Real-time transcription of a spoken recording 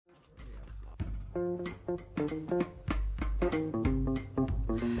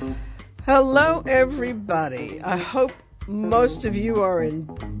Hello, everybody. I hope most of you are in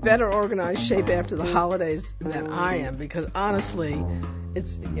better organized shape after the holidays than I am, because honestly,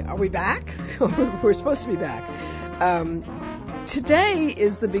 are we back? We're supposed to be back. Today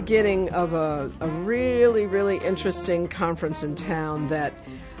is the beginning of a really, really interesting conference in town that,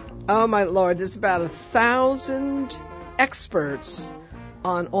 oh my Lord, there's about 1,000 experts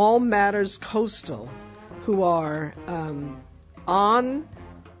on all matters coastal who are on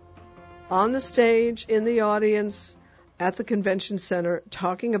the stage, in the audience, at the convention center,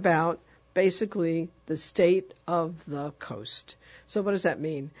 talking about basically the state of the coast. So what does that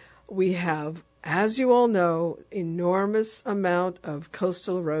mean? We have, as you all know, enormous amount of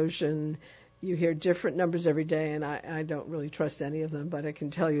coastal erosion. You hear different numbers every day, and I don't really trust any of them, but I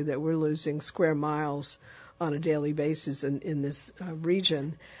can tell you that we're losing square miles on a daily basis in this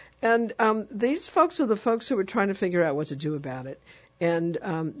region. And these folks are the folks who are trying to figure out what to do about it. And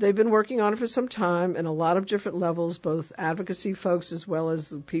they've been working on it for some time in a lot of different levels, both advocacy folks as well as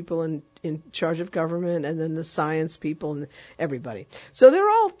the people in charge of government, and then the science people and everybody. So they're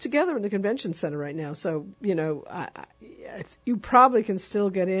all together in the convention center right now. So, you know, you probably can still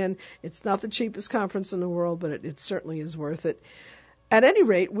get in. It's not the cheapest conference in the world, but it certainly is worth it. At any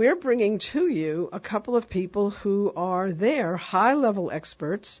rate, we're bringing to you a couple of people who are there, high-level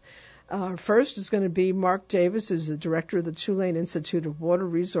experts. First is going to be Mark Davis, who's the director of the Tulane Institute of Water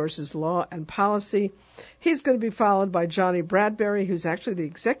Resources Law and Policy. He's going to be followed by Johnny Bradbury, who's actually the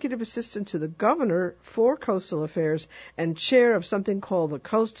executive assistant to the governor for coastal affairs and chair of something called the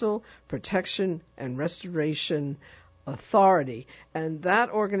Coastal Protection and Restoration Authority. And that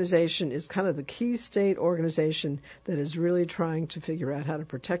organization is kind of the key state organization that is really trying to figure out how to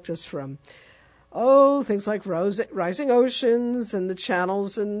protect us from things like rising oceans and the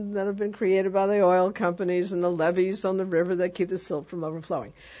channels that have been created by the oil companies and the levees on the river that keep the silt from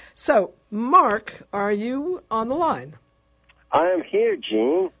overflowing. So, Mark, are you on the line? I am here,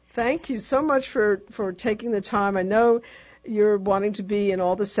 Jean. Thank you so much for taking the time. I know you're wanting to be in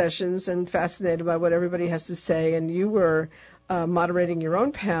all the sessions and fascinated by what everybody has to say, and you were moderating your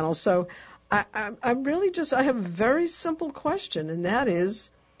own panel. So I'm really I have a very simple question, and that is,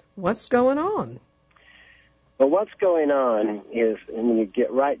 what's going on? Well, what's going on is, and when you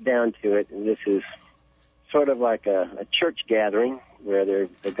get right down to it, this is sort of like a church gathering where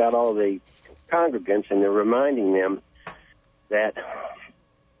they've got all the congregants and they're reminding them that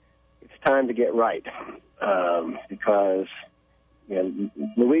it's time to get right, because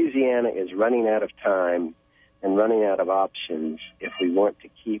Louisiana is running out of time and running out of options if we want to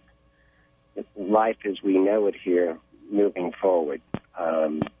keep life as we know it here moving forward.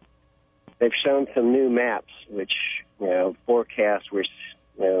 They've shown some new maps which, forecast where,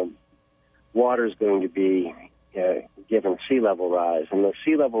 water is going to be given sea level rise. And those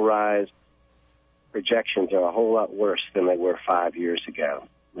sea level rise projections are a whole lot worse than they were 5 years ago,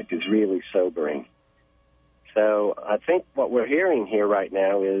 which is really sobering. So I think what we're hearing here right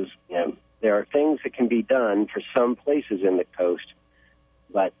now is, there are things that can be done for some places in the coast,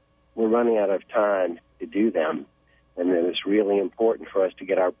 but we're running out of time to do them. And then it's really important for us to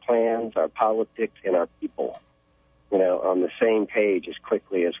get our plans, our politics, and our people, on the same page as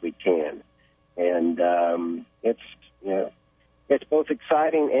quickly as we can. And it's both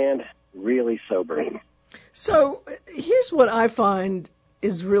exciting and really sobering. So here's what I find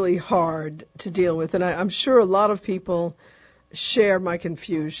is really hard to deal with, and I'm sure a lot of people share my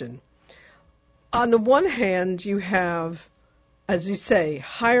confusion. On the one hand, you have, as you say,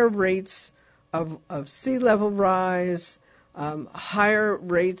 higher rates of sea level rise, higher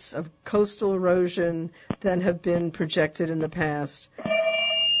rates of coastal erosion than have been projected in the past.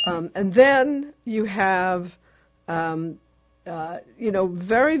 And then you have, very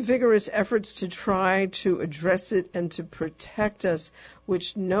vigorous efforts to try to address it and to protect us,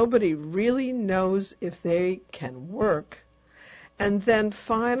 which nobody really knows if they can work. And then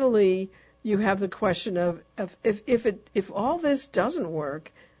finally, you have the question of if all this doesn't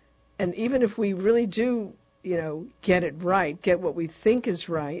work, and even if we really do, get it right, get what we think is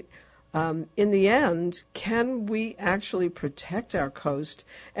right, in the end, can we actually protect our coast?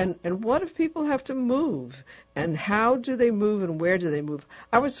 And what if people have to move? And how do they move and where do they move?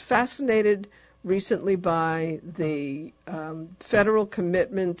 I was fascinated recently by the federal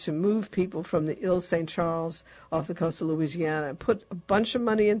commitment to move people from the Ile St. Charles off the coast of Louisiana. I put a bunch of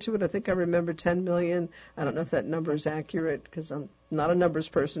money into it. I think I remember $10 million. I don't know if that number is accurate because I'm not a numbers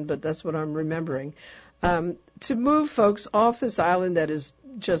person, but that's what I'm remembering. To move folks off this island that is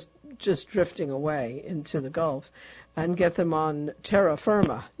just just drifting away into the Gulf, and get them on terra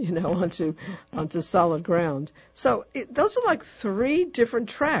firma, onto solid ground. So those are like 3 different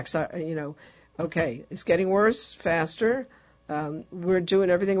tracks. Okay, it's getting worse faster. We're doing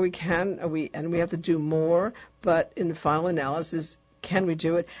everything we can, and we have to do more. But in the final analysis, can we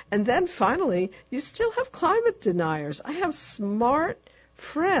do it? And then finally, you still have climate deniers. I have smart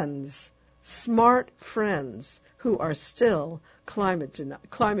friends who are still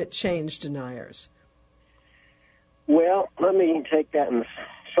climate change deniers. Well, let me take that in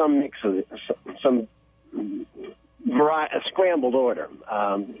some mix of some scrambled order.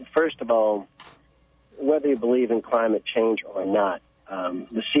 First of all, whether you believe in climate change or not,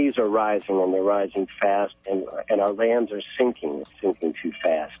 the seas are rising, and they're rising fast, and our lands are sinking too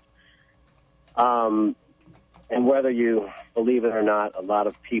fast. And whether you believe it or not, a lot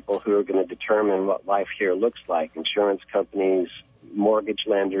of people who are going to determine what life here looks like, insurance companies, mortgage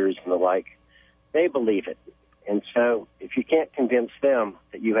lenders, and the like, they believe it. And so if you can't convince them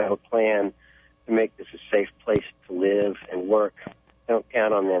that you have a plan to make this a safe place to live and work, don't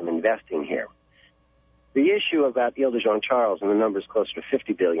count on them investing here. The issue about Ile de Jean-Charles, and the number is closer to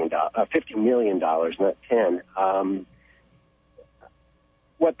 $50 million, not 10.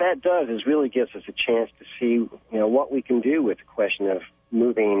 What that does is really gives us a chance to see, what we can do with the question of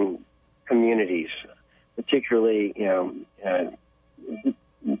moving communities, particularly,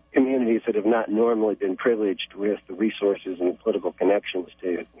 communities that have not normally been privileged with the resources and political connections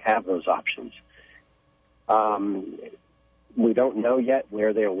to have those options. We don't know yet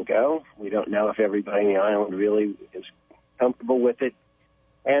where they will go. We don't know if everybody on the island really is comfortable with it.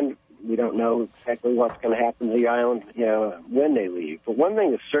 And we don't know exactly what's going to happen to the island, when they leave. But one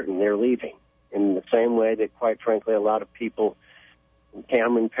thing is certain, they're leaving in the same way that, quite frankly, a lot of people in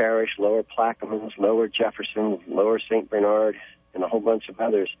Cameron Parish, Lower Plaquemines, Lower Jefferson, Lower St. Bernard, and a whole bunch of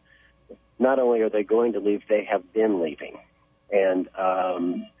others, not only are they going to leave, they have been leaving. And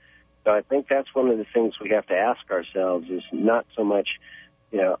so I think that's one of the things we have to ask ourselves is not so much,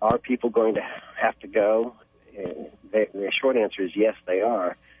 are people going to have to go? The short answer is yes, they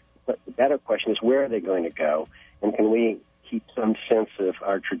are. But the better question is, where are they going to go? And can we keep some sense of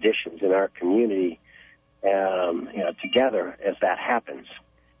our traditions in our community, together as that happens?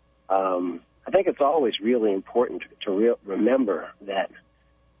 I think it's always really important to remember that,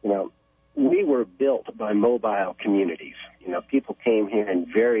 we were built by mobile communities. People came here in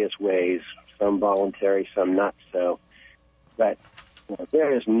various ways, some voluntary, some not so. But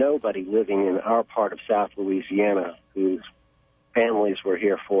there is nobody living in our part of South Louisiana whose families were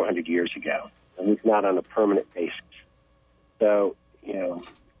here 400 years ago, at least not on a permanent basis. So,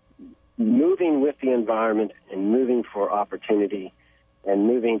 moving with the environment and moving for opportunity and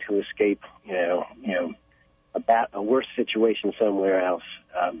moving to escape, a worse situation somewhere else,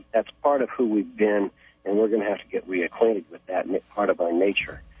 that's part of who we've been, and we're going to have to get reacquainted with that part of our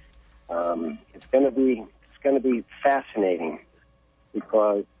nature. It's going to be fascinating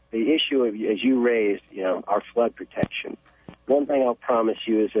because the issue of, as you raised, our flood protection. One thing I'll promise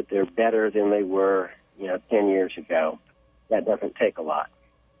you is that they're better than they were, 10 years ago. That doesn't take a lot.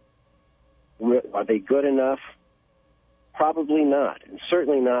 Are they good enough? Probably not, and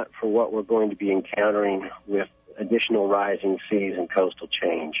certainly not for what we're going to be encountering with additional rising seas and coastal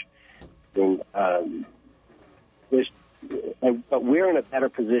change. But we're in a better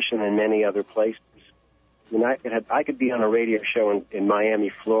position than many other places. I could be on a radio show in Miami,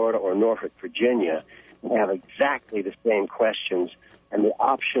 Florida, or Norfolk, Virginia, and have exactly the same questions, and the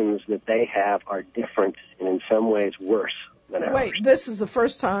options that they have are different and in some ways worse than ours. Wait, this is the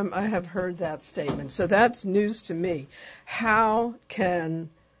first time I have heard that statement, so that's news to me. How can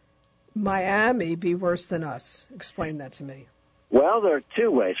Miami be worse than us? Explain that to me. Well, there are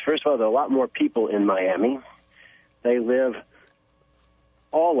 2 ways. First of all, there are a lot more people in Miami.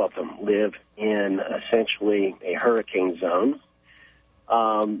 All of them live in essentially a hurricane zone.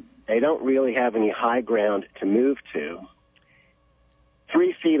 They don't really have any high ground to move to.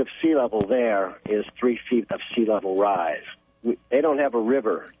 3 feet of sea level there is 3 feet of sea level rise. They don't have a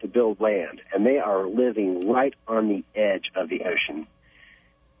river to build land, and they are living right on the edge of the ocean.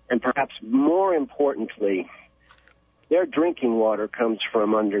 And perhaps more importantly, their drinking water comes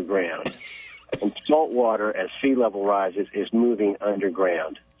from underground. And salt water, as sea level rises, is moving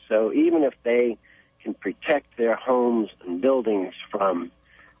underground. So even if they can protect their homes and buildings from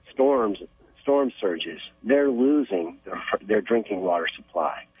storm surges, they're losing their drinking water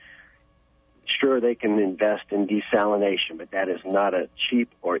supply. Sure, they can invest in desalination, but that is not a cheap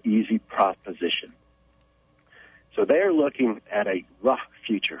or easy proposition. So they're looking at a rough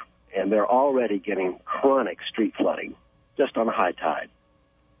future, and they're already getting chronic street flooding just on a high tide.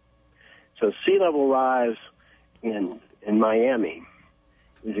 So sea level rise in Miami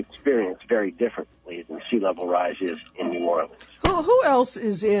is experienced very differently than sea level rise is in New Orleans. Who else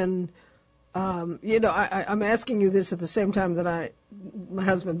is in? I'm asking you this at the same time that my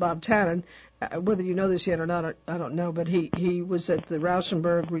husband Bob Tannen, whether you know this yet or not, I don't know, but he was at the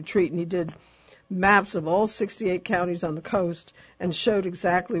Rauschenberg retreat and he did maps of all 68 counties on the coast and showed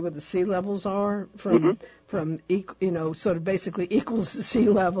exactly what the sea levels are from sort of basically equals to sea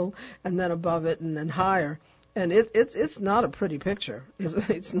level and then above it and then higher. And it's not a pretty picture.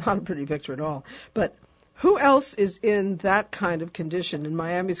 It's not a pretty picture at all. But who else is in that kind of condition, in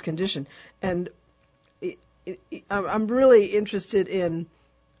Miami's condition? And I'm really interested in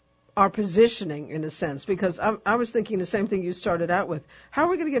our positioning, in a sense, because I was thinking the same thing you started out with. How are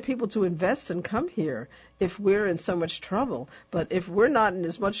we going to get people to invest and come here if we're in so much trouble? But if we're not in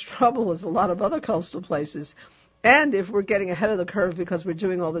as much trouble as a lot of other coastal places, and if we're getting ahead of the curve because we're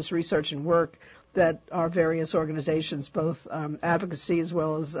doing all this research and work that our various organizations, both advocacy as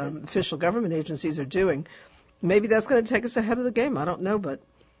well as official government agencies, are doing, maybe that's going to take us ahead of the game. I don't know, but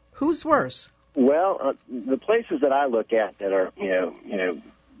who's worse? Well, the places that I look at that are,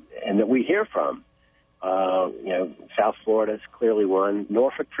 and that we hear from, South Florida is clearly one.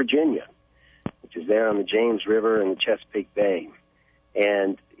 Norfolk, Virginia, which is there on the James River and the Chesapeake Bay.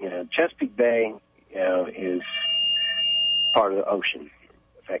 And, Chesapeake Bay, is part of the ocean.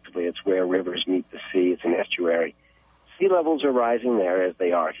 Effectively, it's where rivers meet the sea. It's an estuary. Sea levels are rising there as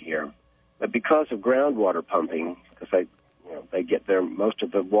they are here. But because of groundwater pumping, because they get their, most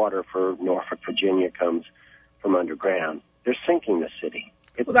of the water for Norfolk, Virginia comes from underground, they're sinking the city.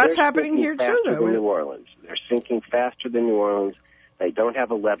 Well, that's happening here too, though. Than New Orleans. They're sinking faster than New Orleans. They don't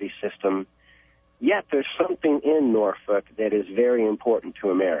have a levee system. Yet there's something in Norfolk that is very important to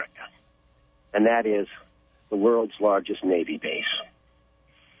America, and that is the world's largest Navy base.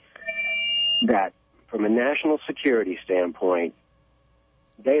 That, from a national security standpoint,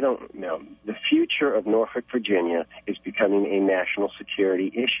 they don't know. The future of Norfolk, Virginia is becoming a national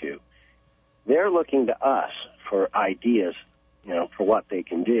security issue. They're looking to us for ideas, for what they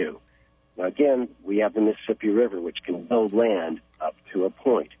can do. Now, again, we have the Mississippi River, which can build land up to a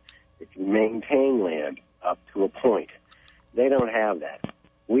point. It can maintain land up to a point. They don't have that.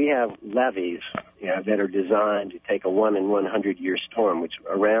 We have levees, that are designed to take a 1 in 100-year storm, which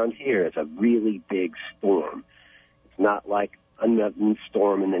around here is a really big storm. It's not like a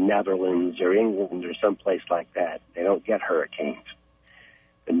storm in the Netherlands or England or someplace like that. They don't get hurricanes.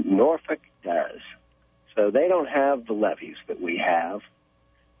 And Norfolk does. So they don't have the levees that we have.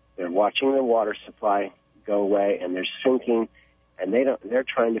 They're watching their water supply go away, and they're sinking, and they're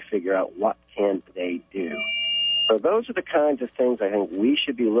trying to figure out what can they do. So those are the kinds of things I think we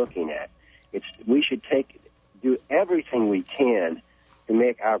should be looking at. We should do everything we can to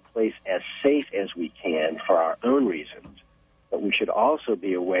make our place as safe as we can for our own reasons. But we should also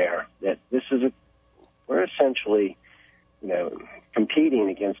be aware that we're essentially, competing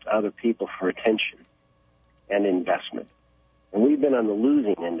against other people for attention and investment. And we've been on the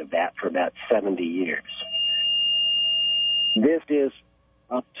losing end of that for about 70 years. This is,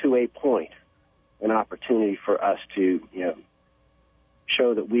 up to a point, an opportunity for us to,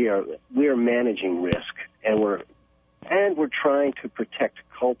 show that we are managing risk, and we're trying to protect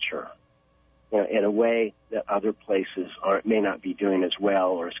culture, in a way that other places may not be doing as well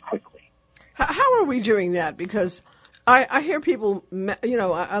or as quickly. How are we doing that? Because I hear people,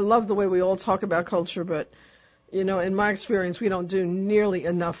 I love the way we all talk about culture, but in my experience, we don't do nearly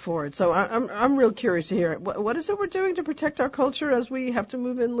enough for it. So I'm real curious to hear it. What is it we're doing to protect our culture as we have to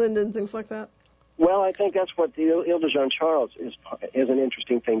move inland and things like that? Well, I think that's what the Ile de Jean Charles is an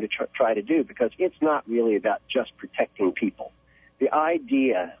interesting thing to try to do, because it's not really about just protecting people. The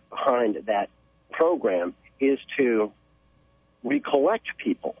idea behind that program is to recollect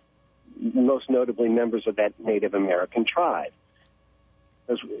people, most notably members of that Native American tribe.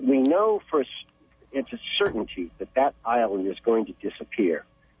 As we know it's a certainty that island is going to disappear,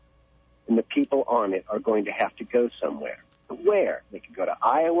 and the people on it are going to have to go somewhere. Where? They could go to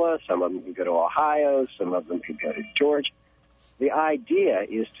Iowa, some of them could go to Ohio, some of them could go to Georgia. The idea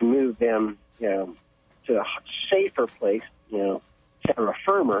is to move them, to a safer place, terra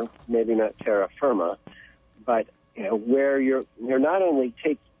firma, maybe not terra firma, but, where you're not only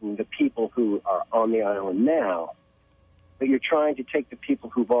taking the people who are on the island now, but you're trying to take the people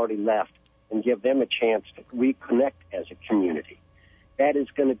who've already left and give them a chance to reconnect as a community. That is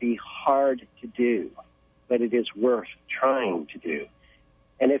going to be hard to do, but it is worth trying to do.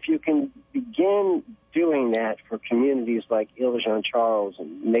 And if you can begin doing that for communities like Ile de Jean Charles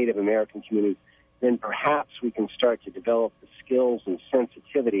and Native American communities, then perhaps we can start to develop the skills and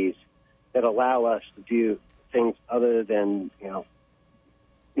sensitivities that allow us to do things other than,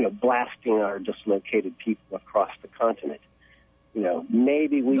 blasting our dislocated people across the continent.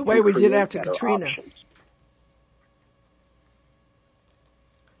 Maybe we the way we did after better Katrina. Options.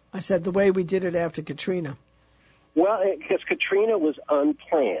 I said the way we did it after Katrina. Well, because Katrina was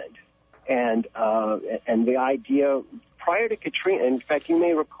unplanned, and the idea prior to Katrina, in fact, you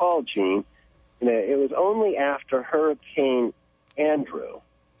may recall, Gene, it was only after Hurricane Andrew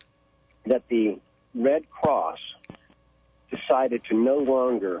that the Red Cross decided to no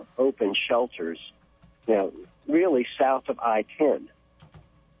longer open shelters, really south of I-10.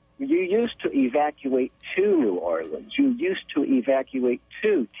 You used to evacuate to New Orleans. You used to evacuate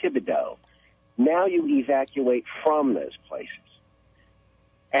to Thibodeau. Now you evacuate from those places.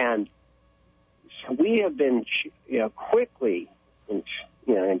 And so we have been, quickly, in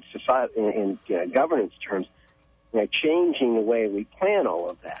society, in governance terms, changing the way we plan all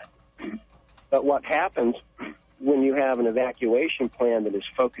of that. But what happens when you have an evacuation plan that is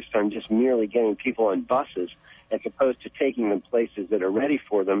focused on just merely getting people on buses as opposed to taking them places that are ready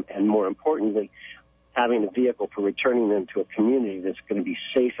for them, and more importantly, having a vehicle for returning them to a community that's going to be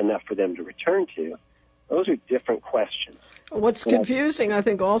safe enough for them to return to, those are different questions. What's confusing, I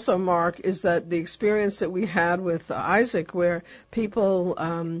think, also, Mark, is that the experience that we had with Isaac, where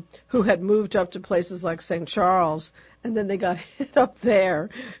people who had moved up to places like St. Charles, and then they got hit up there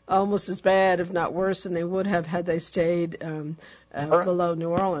almost as bad, if not worse, than they would have had they stayed below New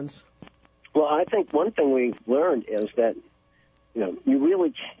Orleans. Well, I think one thing we've learned is that, you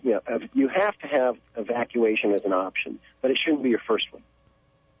really, you have to have evacuation as an option, but it shouldn't be your first one.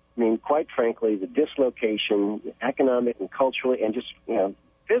 I mean, quite frankly, the dislocation, economic and culturally, and just,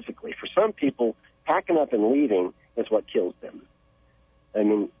 physically, for some people, packing up and leaving is what kills them. I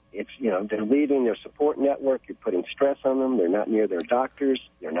mean, it's, they're leaving their support network. You're putting stress on them. They're not near their doctors.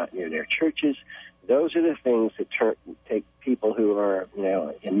 They're not near their churches. Those are the things that take people who are,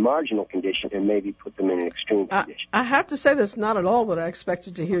 in marginal condition and maybe put them in an extreme condition. I have to say that's not at all what I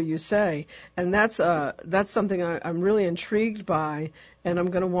expected to hear you say, and that's something I'm really intrigued by, and I'm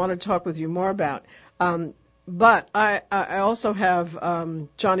going to want to talk with you more about. But I also have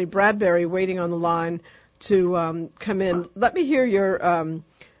Johnny Bradbury waiting on the line to come in. Let me hear your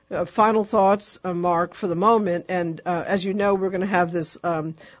final thoughts, Mark, for the moment. And as you know, we're going to have this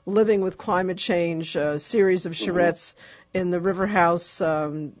Living with Climate Change series of charrettes in the River House,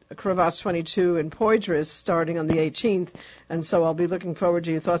 Crevasse 22 in Poydras, starting on the 18th. And so I'll be looking forward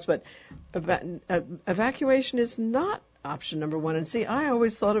to your thoughts. But evacuation is not option number one. And see, I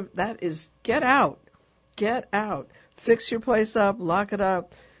always thought of that is get out. Get out. Fix your place up, lock it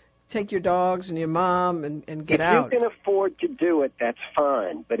up. Take your dogs and your mom and get out. If you can afford to do it, that's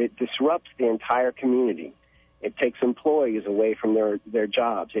fine, but it disrupts the entire community. It takes employees away from their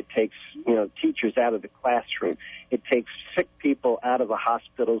jobs. It takes, teachers out of the classroom. It takes sick people out of the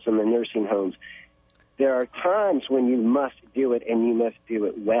hospitals and the nursing homes. There are times when you must do it, and you must do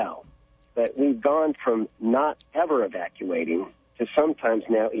it well. But we've gone from not ever evacuating to sometimes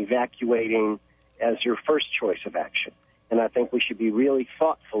now evacuating as your first choice of action. And I think we should be really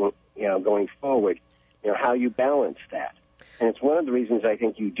thoughtful, going forward, how you balance that. And it's one of the reasons I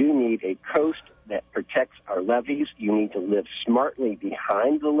think you do need a coast that protects our levees. You need to live smartly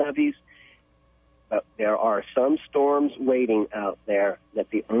behind the levees. But there are some storms waiting out there that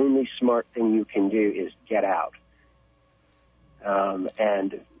the only smart thing you can do is get out.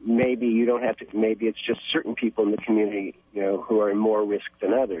 And maybe you don't have to, maybe it's just certain people in the community, who are in more risk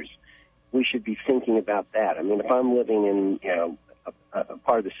than others. We should be thinking about that. I mean, if I'm living in, a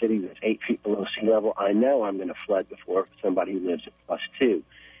part of the city that's 8 feet below sea level, I know I'm going to flood before somebody who lives at +2.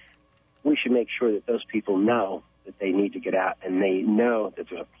 We should make sure that those people know that they need to get out, and they know that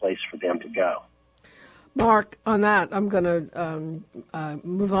there's a place for them to go. Mark, on that, I'm going to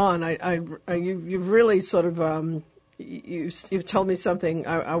move on. You've really sort of you've told me something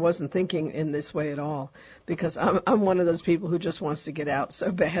I wasn't thinking in this way at all, because I'm one of those people who just wants to get out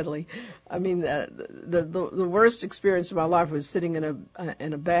so badly. I mean, the worst experience of my life was sitting in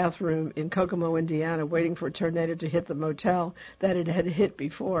a bathroom in Kokomo, Indiana, waiting for a tornado to hit the motel that it had hit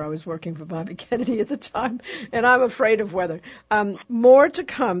before. I was working for Bobby Kennedy at the time, and I'm afraid of weather. More to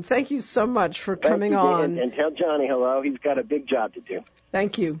come. Thank you so much for coming on. And tell Johnny hello. He's got a big job to do.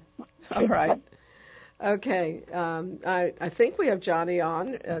 Thank you. All right. Okay, I think we have Johnny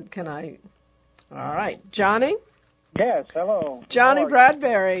on. All right, Johnny? Yes, hello. Johnny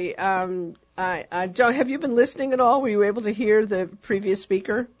Bradbury. Have you been listening at all? Were you able to hear the previous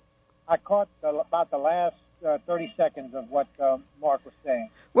speaker? I caught about the last 30 seconds of what Mark was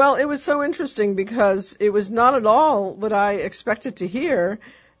saying. Well, it was so interesting because it was not at all what I expected to hear.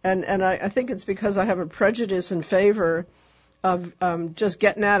 And I think it's because I have a prejudice in favor of just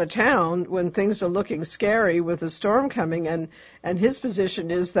getting out of town when things are looking scary with a storm coming. And his position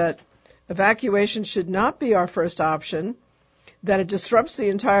is that evacuation should not be our first option, that it disrupts the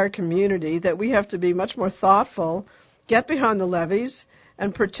entire community, that we have to be much more thoughtful, get behind the levees,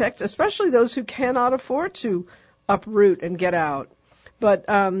 and protect, especially those who cannot afford to uproot and get out. But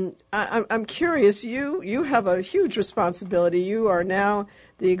I'm curious, you have a huge responsibility. You are now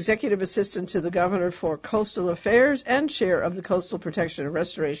the executive assistant to the governor for coastal affairs and chair of the Coastal Protection and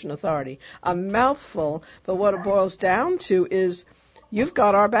Restoration Authority. A mouthful, but what it boils down to is you've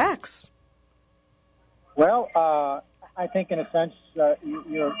got our backs. Well, I think in a sense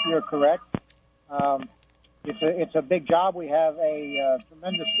you're correct. It's a big job. We have a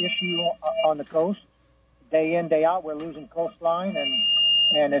tremendous issue on the coast. Day in, day out, we're losing coastline,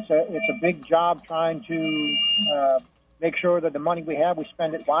 and it's a big job trying to make sure that the money we have, we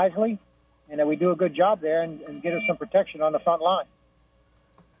spend it wisely, and that we do a good job there and get us some protection on the front line.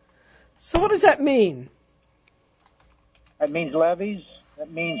 So what does that mean? That means levees.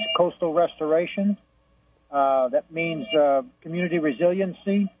 That means coastal restoration. That means community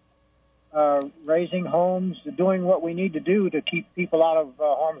resiliency. Raising homes, doing what we need to do to keep people out of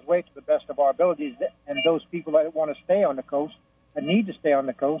harm's way to the best of our abilities, and those people that want to stay on the coast, that need to stay on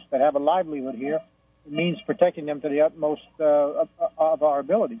the coast, that have a livelihood here, it means protecting them to the utmost of our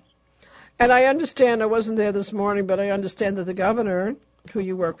abilities. And I understand, I wasn't there this morning, but I understand that the governor, who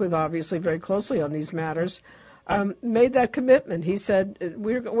you work with obviously very closely on these matters, made that commitment. He said,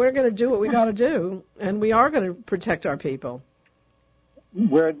 we're going to do what we got to do, and we are going to protect our people.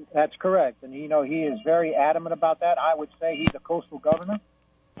 That's correct. And, he is very adamant about that. I would say he's a coastal governor.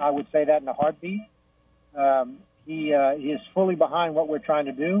 I would say that in a heartbeat. He is fully behind what we're trying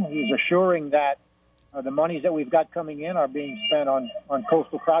to do. He's assuring that the monies that we've got coming in are being spent on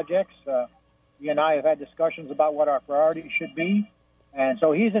coastal projects. He and I have had discussions about what our priorities should be. And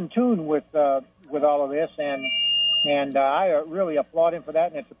so he's in tune with all of this. And I really applaud him for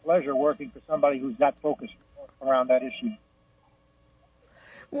that. And it's a pleasure working for somebody who's that focused around that issue.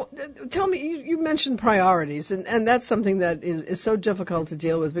 Well, tell me, you mentioned priorities, and that's something that is so difficult to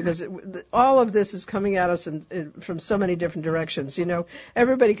deal with because all of this is coming at us from so many different directions.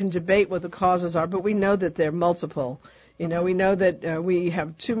 Everybody can debate what the causes are, but we know that they're multiple. We know that we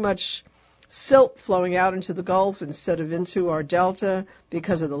have too much silt flowing out into the Gulf instead of into our delta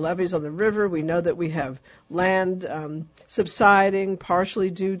because of the levees on the river. We know that we have land subsiding partially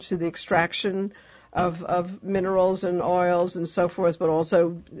due to the extraction of minerals and oils and so forth, but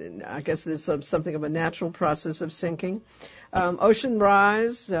also I guess there's something of a natural process of sinking. Ocean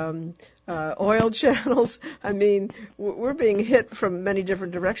rise, oil channels. I mean, we're being hit from many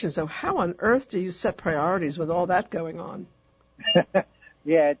different directions. So how on earth do you set priorities with all that going on?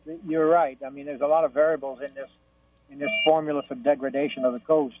 Yeah, you're right. I mean, there's a lot of variables in this formula for degradation of the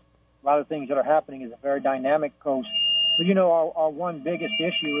coast. A lot of things that are happening is a very dynamic coast. But, our one biggest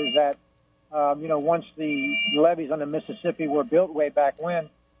issue is that once the levees on the Mississippi were built way back when,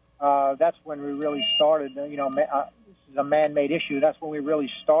 that's when we really started, this is a man-made issue. That's when we really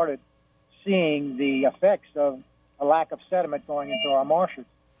started seeing the effects of a lack of sediment going into our marshes.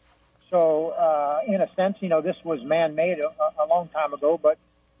 So, in a sense, this was man-made a long time ago, but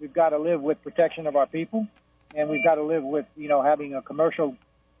we've got to live with protection of our people, and we've got to live with, having a commercial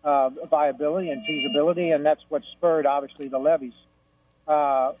viability and feasibility, and that's what spurred, obviously, the levees.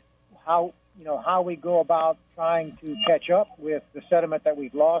 How we go about trying to catch up with the sediment that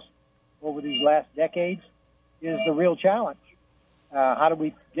we've lost over these last decades is the real challenge. How do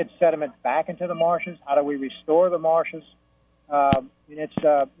we get sediment back into the marshes? How do we restore the marshes? It's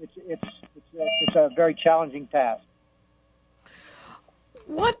a very challenging task.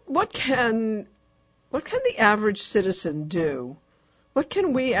 What can the average citizen do? What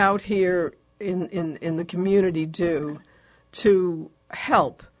can we out here in the community do to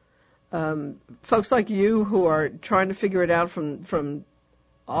help? Folks like you who are trying to figure it out from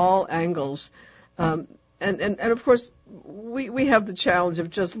all angles. And of course, we have the challenge of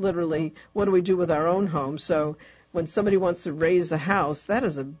just literally what do we do with our own home. So when somebody wants to raise a house, that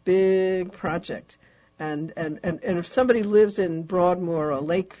is a big project. And if somebody lives in Broadmoor or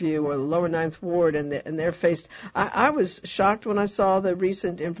Lakeview or the Lower Ninth Ward and they're faced, I was shocked when I saw the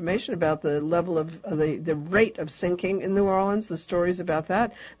recent information about the level of the rate of sinking in New Orleans, the stories about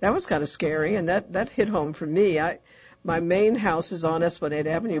that. That was kind of scary, and that hit home for me. My main house is on Esplanade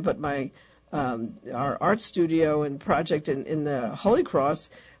Avenue, but our art studio and project in the Holy Cross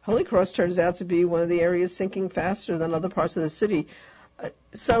turns out to be one of the areas sinking faster than other parts of the city.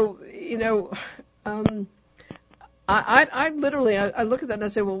 I literally look at that and I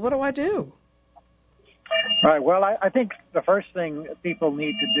say, well, what do I do? Right. Well, I think the first thing people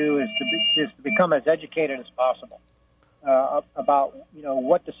need to do is to become as educated as possible about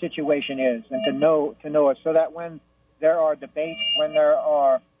what the situation is, and to know it, so that when there are debates, when there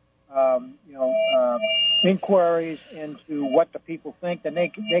are inquiries into what the people think, then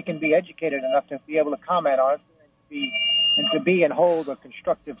they can be educated enough to be able to comment on it and hold a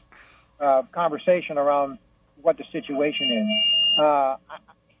constructive conversation around what the situation is.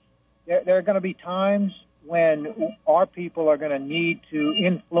 There are going to be times when our people are going to need to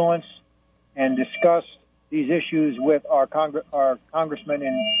influence and discuss these issues with our congressmen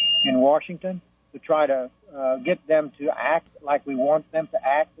in Washington to try to get them to act like we want them to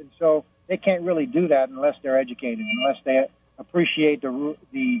act. And so they can't really do that unless they're educated, unless they appreciate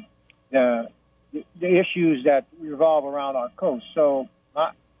the issues that revolve around our coast. So,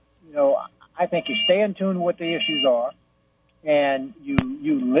 I think you stay in tune with what the issues are, and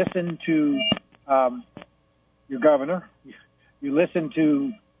you listen to your governor. You listen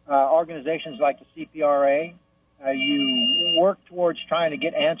to organizations like the CPRA. You work towards trying to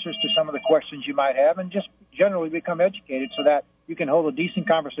get answers to some of the questions you might have, and just generally become educated so that you can hold a decent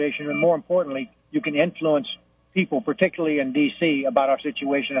conversation, and more importantly, you can influence people, particularly in D.C., about our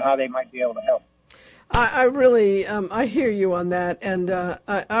situation and how they might be able to help. I really, I hear you on that, and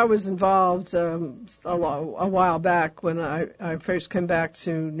I was involved a while back when I first came back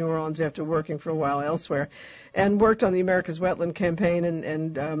to New Orleans after working for a while elsewhere, and worked on the America's Wetland campaign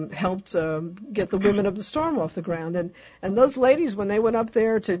and helped get the Women of the Storm off the ground. And those ladies, when they went up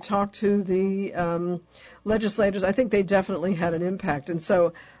there to talk to the legislators, I think they definitely had an impact. And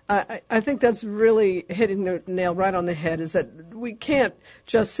so I think that's really hitting the nail right on the head, is that we can't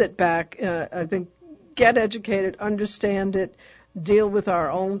just sit back. I think get educated, understand it, deal with our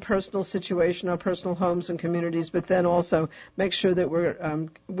own personal situation, our personal homes and communities, but then also make sure that we're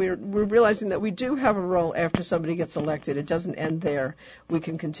realizing that we do have a role after somebody gets elected. It doesn't end there. We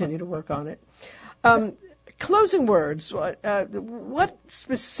can continue to work on it. Closing words. What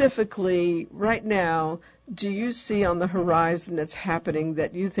specifically right now do you see on the horizon that's happening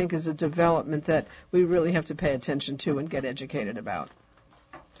that you think is a development that we really have to pay attention to and get educated about?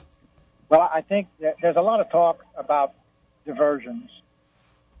 Well, I think that there's a lot of talk about diversions.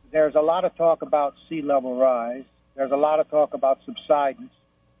 There's a lot of talk about sea level rise. There's a lot of talk about subsidence.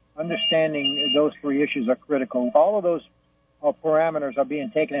 Understanding those three issues are critical. All of those parameters are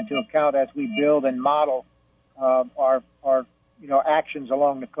being taken into account as we build and model our actions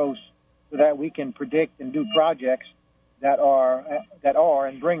along the coast, so that we can predict and do projects that are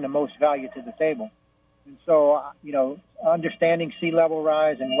and bring the most value to the table. And so, understanding sea level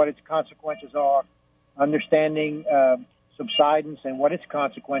rise and what its consequences are, understanding subsidence and what its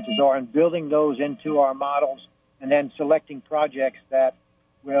consequences are, and building those into our models, and then selecting projects that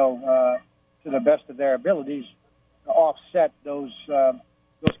will, to the best of their abilities, offset those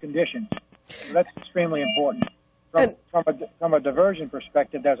conditions. So that's extremely important. From a diversion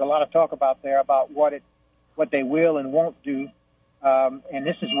perspective, there's a lot of talk about what they will and won't do. And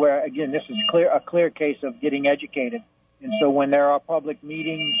this is where, again, this is a clear case of getting educated. And so when there are public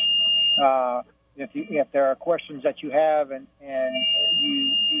meetings, if there are questions that you have, and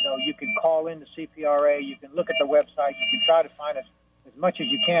you can call in the CPRA, you can look at the website, you can try to find as much as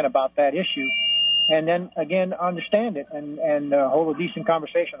you can about that issue, and then again understand it and hold a decent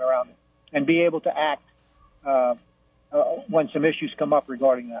conversation around it, and be able to act when some issues come up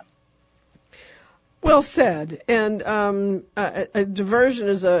regarding that. Well said. And diversion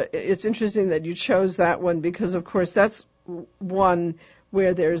it's interesting that you chose that one, because, of course, that's one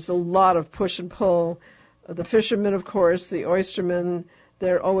where there's a lot of push and pull. The fishermen, of course, the oystermen,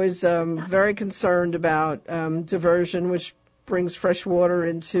 they're always very concerned about diversion, which brings fresh water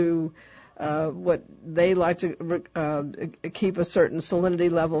into what they like to keep a certain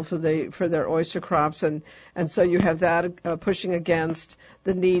salinity level for their oyster crops, and so you have that pushing against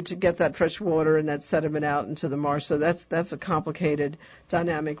the need to get that fresh water and that sediment out into the marsh. So that's a complicated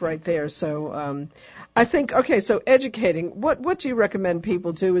dynamic right there. So I think, okay, so educating. What do you recommend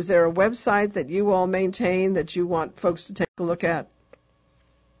people do? Is there a website that you all maintain that you want folks to take a look at?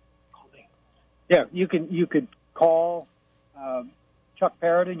 Yeah, you could call Chuck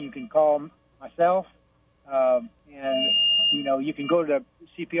Perrodin, you can call myself, and you can go to the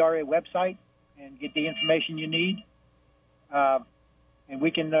CPRA website and get the information you need, and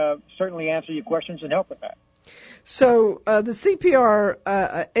we can certainly answer your questions and help with that. So the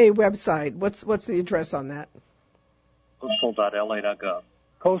CPRA website, what's the address on that? Coastal.la.gov.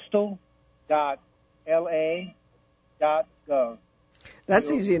 Coastal.la.gov.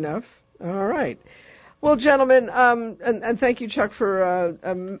 That's easy enough. All right. Well, gentlemen, and thank you, Chuck,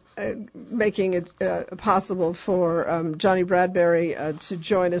 for making it possible for Johnny Bradbury to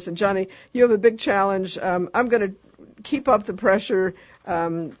join us. And Johnny, you have a big challenge. I'm going to keep up the pressure.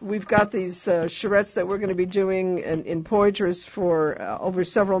 We've got these charrettes that we're going to be doing in Poitras for over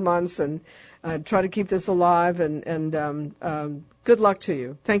several months, and try to keep this alive. And good luck to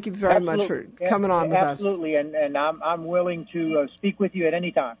you. Thank you very much for coming on with us. Absolutely, and I'm willing to speak with you at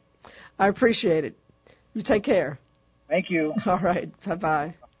any time. I appreciate it. You take care. Thank you. All right.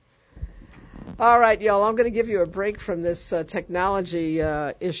 Bye-bye. All right, y'all. I'm going to give you a break from this technology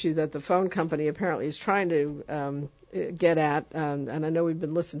issue that the phone company apparently is trying to get at. And I know we've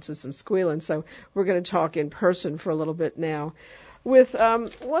been listening to some squealing, so we're going to talk in person for a little bit now with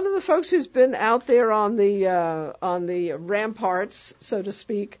one of the folks who's been out there on the ramparts, so to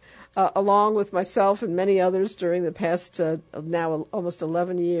speak, along with myself and many others during the past now almost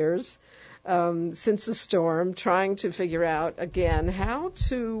 11 years. Since the storm, trying to figure out, again, how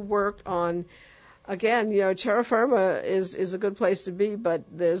to work on, again, terra firma is a good place to be, but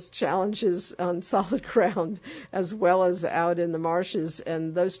there's challenges on solid ground as well as out in the marshes,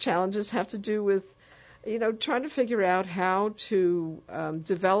 and those challenges have to do with, trying to figure out how to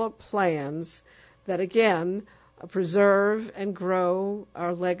develop plans that, again, preserve and grow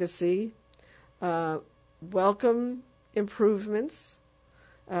our legacy, welcome improvements,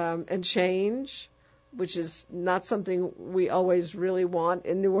 and change, which is not something we always really want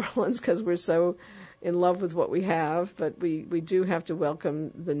in New Orleans because we're so in love with what we have, but we do have to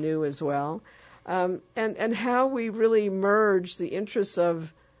welcome the new as well. And how we really merge the interests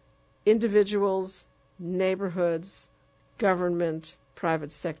of individuals, neighborhoods, government,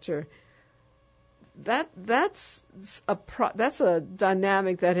 private sector. That's a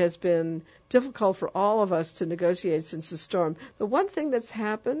dynamic that has been difficult for all of us to negotiate since the storm. The one thing that's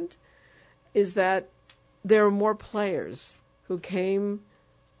happened is that there are more players who came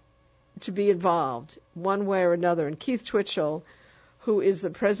to be involved one way or another. And Keith Twitchell, who is the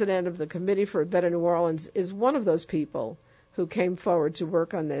president of the Committee for a Better New Orleans, is one of those people who came forward to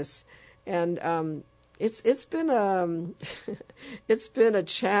work on this. And it's been it's been a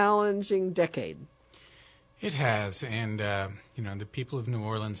challenging decade. It has, and the people of New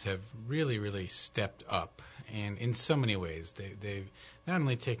Orleans have really, really stepped up, and in so many ways. They've not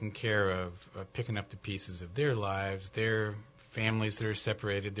only taken care of picking up the pieces of their lives, their families that are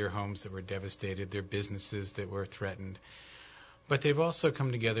separated, their homes that were devastated, their businesses that were threatened, but they've also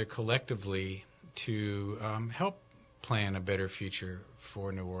come together collectively to help plan a better future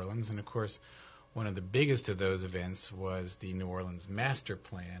for New Orleans. And, of course, one of the biggest of those events was the New Orleans Master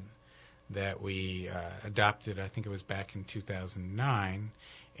Plan that we adopted, I think it was back in 2009,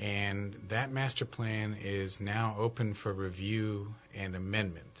 and that master plan is now open for review and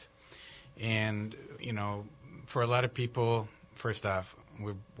amendment. And, for a lot of people, first off,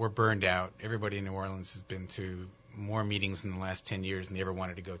 we're burned out. Everybody in New Orleans has been to more meetings in the last 10 years than they ever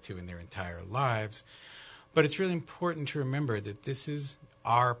wanted to go to in their entire lives. But it's really important to remember that this is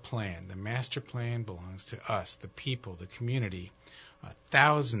our plan. The master plan belongs to us, the people, the community.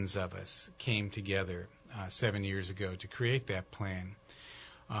 Thousands of us came together 7 years ago to create that plan.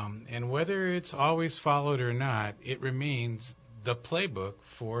 And whether it's always followed or not, it remains the playbook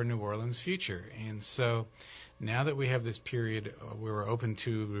for New Orleans' future. And so now that we have this period where we're open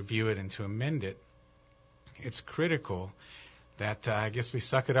to review it and to amend it, it's critical that I guess we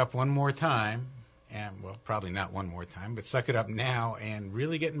suck it up one more time. And, well, probably not one more time, but suck it up now and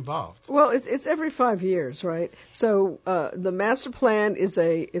really get involved. Well, it's every 5 years, right? So the master plan is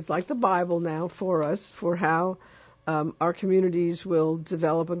like the Bible now for us, for how our communities will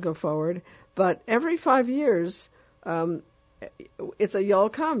develop and go forward. But every 5 years, it's a y'all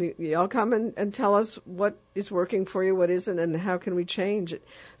come and tell us what is working for you, what isn't, and how can we change it.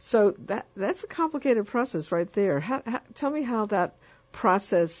 So that's a complicated process right there. Tell me how that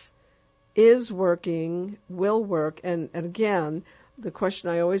process is working, will work, and again, the question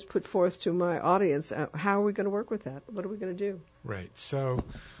I always put forth to my audience, how are we going to work with that? What are we going to do? Right. So,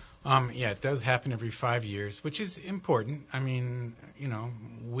 it does happen every 5 years, which is important. I mean,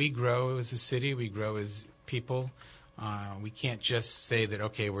 we grow as a city, we grow as people. We can't just say that,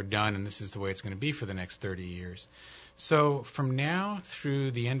 okay, we're done and this is the way it's going to be for the next 30 years. So from now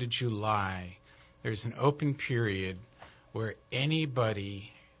through the end of July, there's an open period where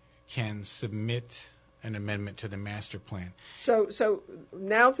anybody can submit an amendment to the master plan. So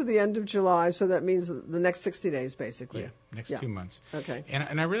now to the end of July, so that means the next 60 days, basically. Yeah, next 2 months. Okay.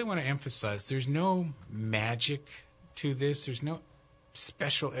 And I really want to emphasize there's no magic to this. There's no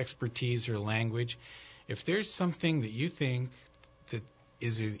special expertise or language. If there's something that you think that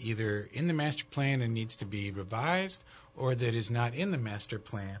is either in the master plan and needs to be revised, or that is not in the master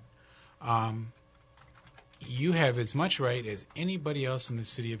plan, you have as much right as anybody else in the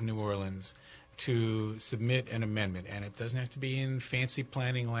city of New Orleans to submit an amendment. And it doesn't have to be in fancy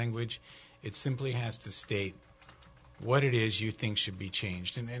planning language. It simply has to state what it is you think should be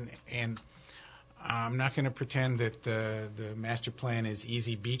changed. And I'm not going to pretend that the master plan is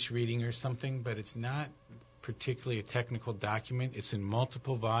easy beach reading or something, but it's not particularly a technical document. It's in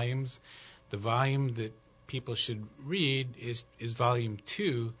multiple volumes. The volume that people should read is volume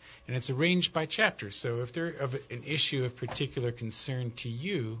 2, and it's arranged by chapters. So if they're of an issue of particular concern to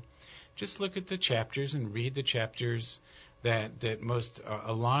you, just look at the chapters and read the chapters that most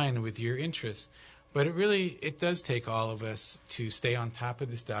align with your interests. But it does take all of us to stay on top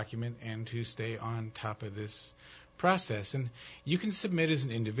of this document and to stay on top of this process. And you can submit as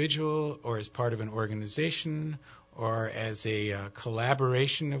an individual or as part of an organization or as a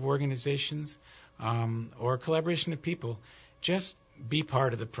collaboration of organizations or a collaboration of people. Just be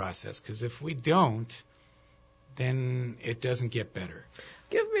part of the process, because if we don't, then it doesn't get better.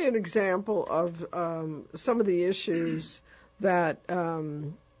 Give me an example of some of the issues that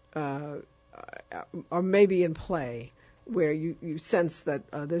are maybe in play, where you sense that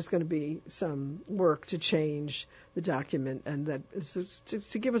there's going to be some work to change the document, and that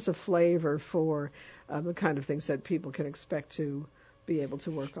to give us a flavor for the kind of things that people can expect to be able to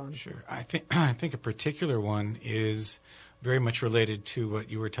work on. Sure. I think a particular one is very much related to what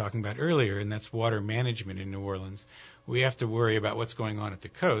you were talking about earlier, and that's water management in New Orleans. We have to worry about what's going on at the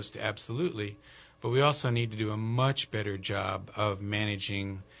coast, absolutely, but we also need to do a much better job of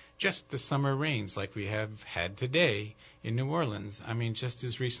managing just the summer rains like we have had today in New Orleans. I mean, just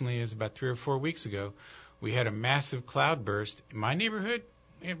as recently as about 3 or 4 weeks ago, we had a massive cloud burst. In my neighborhood,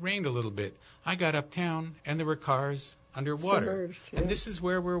 it rained a little bit. I got uptown, and there were cars underwater. Submerged, yeah. And this is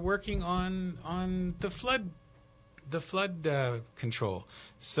where we're working on the flood control.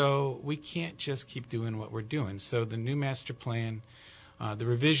 So we can't just keep doing what we're doing. So the new master plan, the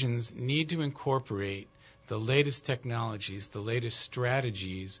revisions need to incorporate the latest technologies, the latest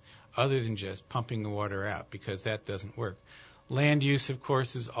strategies, other than just pumping the water out, because that doesn't work. Land use, of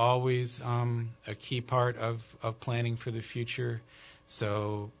course, is always a key part of planning for the future.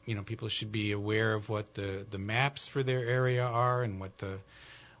 So, people should be aware of what the maps for their area are and what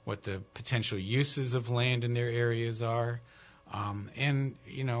the potential uses of land in their areas are. And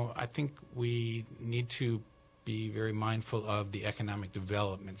I think we need to be very mindful of the economic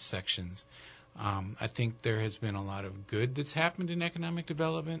development sections. I think there has been a lot of good that's happened in economic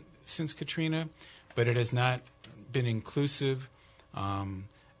development since Katrina, but it has not been inclusive.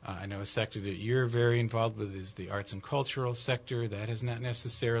 I know a sector that you're very involved with is the arts and cultural sector. That has not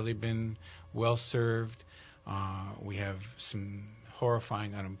necessarily been well served. We have some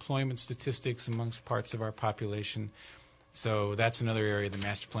horrifying unemployment statistics amongst parts of our population. So that's another area of the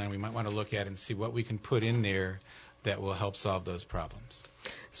master plan we might want to look at and see what we can put in there that will help solve those problems.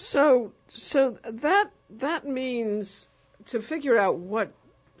 So that means to figure out what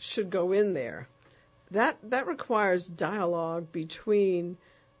should go in there, that requires dialogue between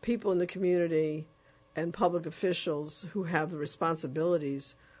people in the community and public officials who have the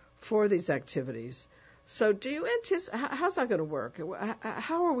responsibilities for these activities. So do you anticipate, how's that going to work?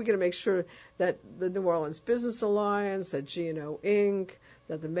 How are we going to make sure that the New Orleans Business Alliance, that GNO Inc.,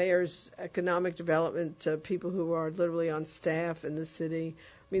 that the mayor's economic development people who are literally on staff in the city,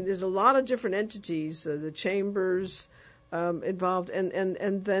 I mean, there's a lot of different entities, the chambers involved,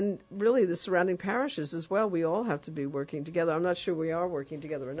 and then really the surrounding parishes as well. We all have to be working together. I'm not sure we are working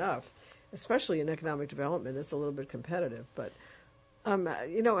together enough, especially in economic development. It's a little bit competitive, but how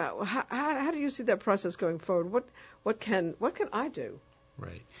do you see that process going forward? What can I do?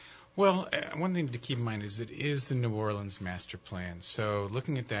 Right. Well, one thing to keep in mind is it is the New Orleans master plan. So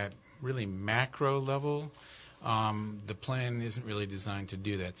looking at that really macro level, the plan isn't really designed to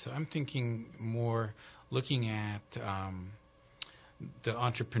do that. So I'm thinking more looking at the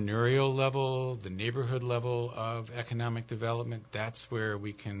entrepreneurial level, the neighborhood level of economic development. That's where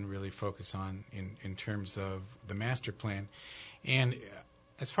we can really focus on in terms of the master plan. And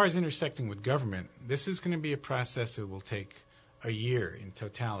as far as intersecting with government, this is going to be a process that will take a year in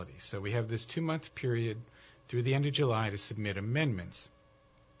totality. So we have this 2-month period through the end of July to submit amendments.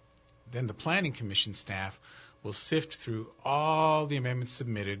 Then the Planning Commission staff will sift through all the amendments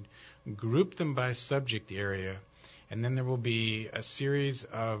submitted, group them by subject area, and then there will be a series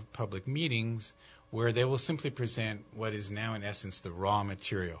of public meetings where they will simply present what is now in essence the raw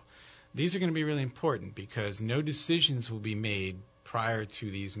material. These are going to be really important because no decisions will be made prior to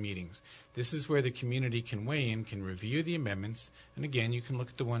these meetings. This is where the community can weigh in, can review the amendments, and again, you can look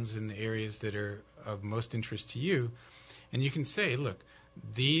at the ones in the areas that are of most interest to you, and you can say, look,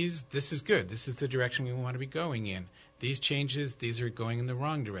 this is good. This is the direction we want to be going in. These changes, these are going in the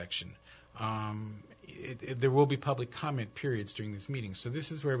wrong direction. There will be public comment periods during these meetings. So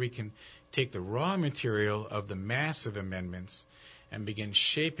this is where we can take the raw material of the massive amendments and begin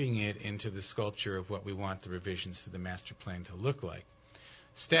shaping it into the sculpture of what we want the revisions to the master plan to look like.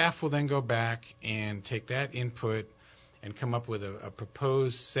 Staff will then go back and take that input and come up with a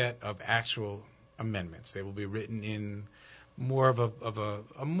proposed set of actual amendments. They will be written in more of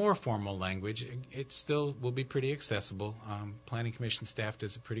a more formal language. It still will be pretty accessible. Planning Commission staff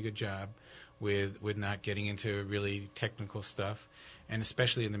does a pretty good job with not getting into really technical stuff, and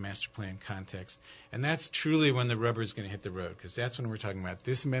especially in the master plan context. And that's truly when the rubber is going to hit the road, because that's when we're talking about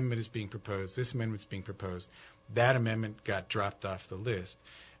this amendment is being proposed, this amendment is being proposed, that amendment got dropped off the list.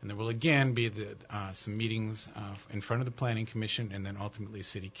 And there will again be some meetings in front of the Planning Commission and then ultimately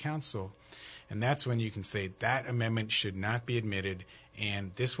City Council. And that's when you can say that amendment should not be admitted,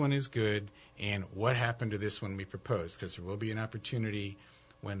 and this one is good, and what happened to this one we proposed? Because there will be an opportunity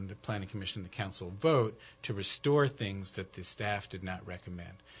when the Planning Commission and the Council vote to restore things that the staff did not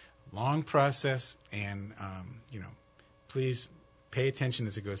recommend. Long process, and please pay attention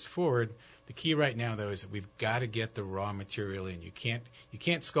as it goes forward. The key right now, though, is that we've got to get the raw material in. You can't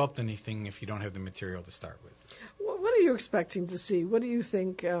sculpt anything if you don't have the material to start with. What are you expecting to see? What do you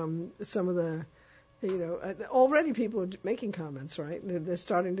think some of the, already people are making comments, right? They're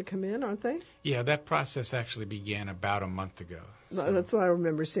starting to come in, aren't they? Yeah, that process actually began about a month ago. So, that's why I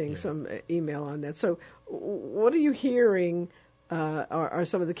remember seeing some email on that. So what are you hearing are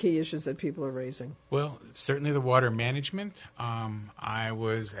some of the key issues that people are raising? Well, certainly the water management. I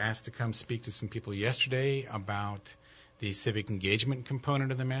was asked to come speak to some people yesterday about the civic engagement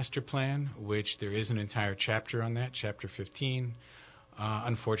component of the master plan, which there is an entire chapter on that, Chapter 15.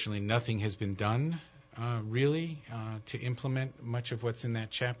 Unfortunately, nothing has been done really to implement much of what's in that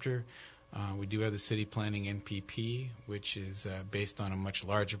chapter. We do have the city planning NPP, which is based on a much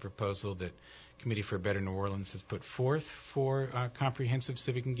larger proposal that Committee for a Better New Orleans has put forth for comprehensive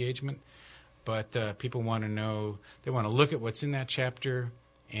civic engagement. But people want to know, they want to look at what's in that chapter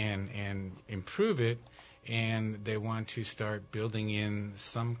and improve it, and they want to start building in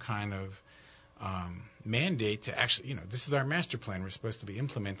some kind of mandate to actually, this is our master plan. We're supposed to be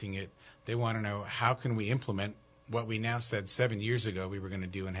implementing it. They want to know, how can we implement what we now said 7 years ago we were going to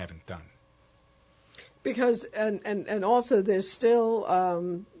do and haven't done? Because and also there's still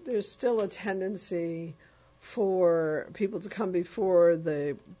a tendency for people to come before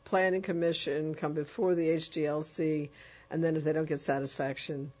the Planning Commission, come before the HDLC, and then if they don't get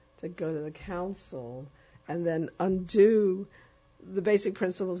satisfaction, to go to the council and then undo the basic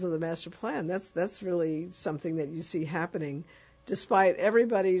principles of the master plan. That's really something that you see happening, despite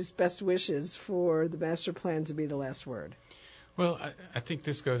everybody's best wishes for the master plan to be the last word. Well, I think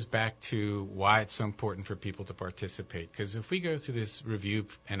this goes back to why it's so important for people to participate. Because if we go through this review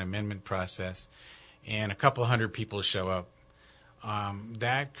and amendment process and a couple hundred people show up,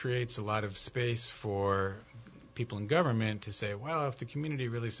 that creates a lot of space for people in government to say, well, if the community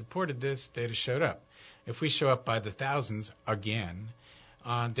really supported this, they'd have showed up. If we show up by the thousands again,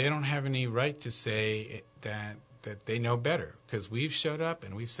 they don't have any right to say that they know better, because we've showed up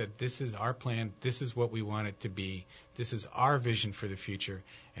and we've said, this is our plan, this is what we want it to be, this is our vision for the future,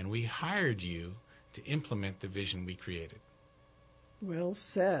 and we hired you to implement the vision we created. Well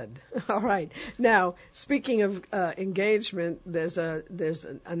said. All right. Now, speaking of engagement, there's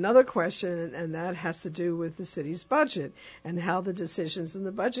another question, and that has to do with the city's budget and how the decisions in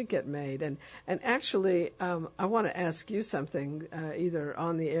the budget get made. And actually, I want to ask you something, either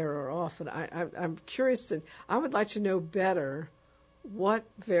on the air or off. And I'm curious I would like to know better what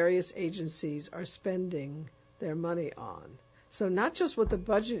various agencies are spending their money on. So not just what the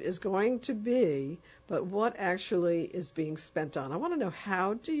budget is going to be, but what actually is being spent on. I want to know,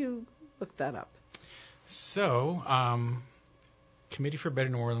 how do you look that up? So, Committee for Better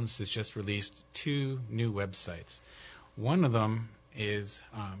New Orleans has just released 2 new websites. One of them is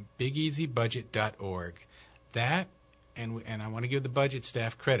bigeasybudget.org. That, and I want to give the budget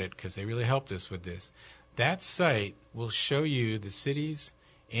staff credit because they really helped us with this. That site will show you the city's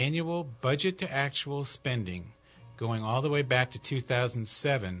annual budget to actual spending going all the way back to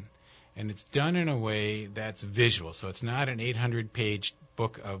 2007, and it's done in a way that's visual. So it's not an 800-page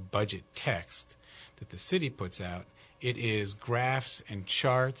book of budget text that the city puts out. It is graphs and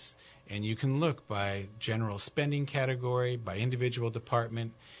charts, and you can look by general spending category, by individual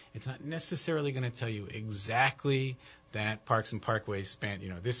department. It's not necessarily going to tell you exactly that Parks and Parkways spent,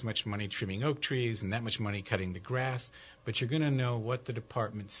 this much money trimming oak trees and that much money cutting the grass, but you're going to know what the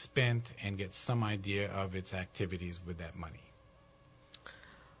department spent and get some idea of its activities with that money.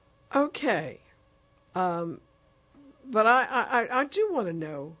 Okay. But I do want to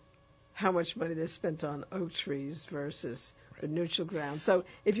know how much money they spent on oak trees versus the neutral ground. So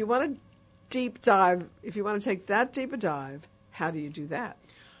if you want to deep dive, if you want to take that deep a dive, how do you do that?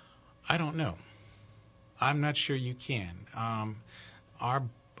 I don't know. I'm not sure you can.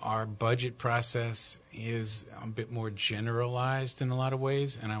 Our budget process is a bit more generalized in a lot of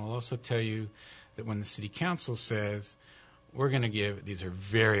ways, and I will also tell you that when the City Council says we're going to give, these are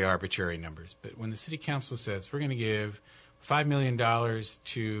very arbitrary numbers, but when the City Council says we're going to give $5 million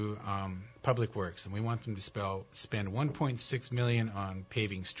to Public Works, and we want them to spend $1.6 million on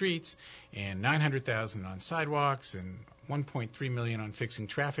paving streets and $900,000 on sidewalks and $1.3 million on fixing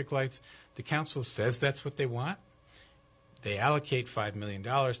traffic lights. The council says that's what they want. They allocate $5 million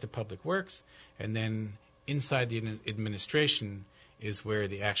to Public Works, and then inside the administration is where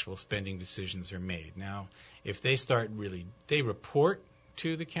the actual spending decisions are made. Now, if they report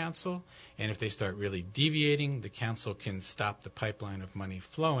to the council, and if they start really deviating, the council can stop the pipeline of money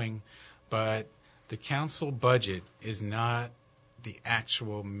flowing, but the council budget is not the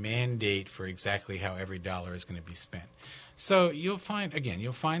actual mandate for exactly how every dollar is going to be spent. So you'll find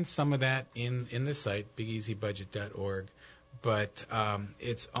some of that in the site, bigeasybudget.org, but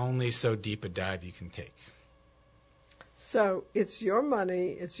it's only so deep a dive you can take. So it's your money,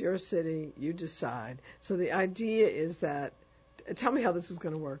 it's your city, you decide. So the idea is that, tell me how this is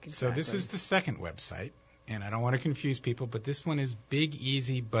going to work exactly. So this is the second website, and I don't want to confuse people, but this one is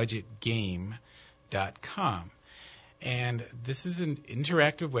bigeasybudgetgame.com. And this is an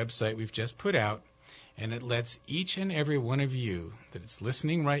interactive website we've just put out, and it lets each and every one of you that is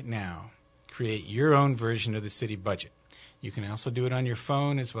listening right now create your own version of the city budget. You can also do it on your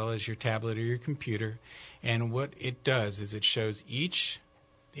phone as well as your tablet or your computer. And what it does is it shows each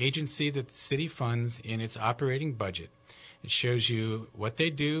agency that the city funds in its operating budget. It shows you what they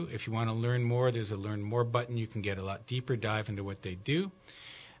do. If you want to learn more, there's a Learn More button. You can get a lot deeper dive into what they do.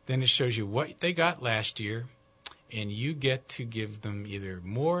 Then it shows you what they got last year, and you get to give them either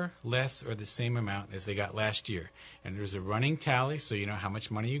more, less, or the same amount as they got last year. And there's a running tally, so you know how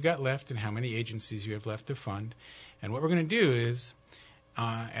much money you got left and how many agencies you have left to fund. And what we're going to do is,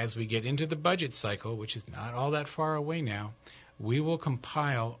 as we get into the budget cycle, which is not all that far away now, we will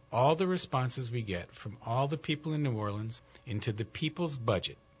compile all the responses we get from all the people in New Orleans into the people's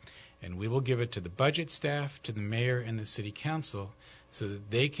budget. And we will give it to the budget staff, to the mayor, and the city council so that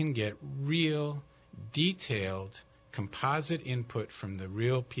they can get real, detailed, composite input from the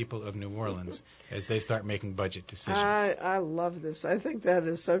real people of New Orleans as they start making budget decisions. I love this. I think that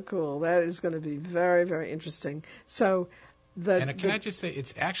is so cool. That is going to be very, very interesting. So, can I just say,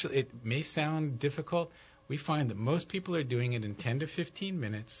 it may sound difficult. We find that most people are doing it in 10 to 15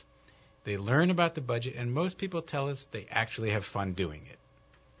 minutes. They learn about the budget, and most people tell us they actually have fun doing it.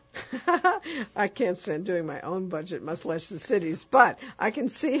 I can't stand doing my own budget, much less the cities, but I can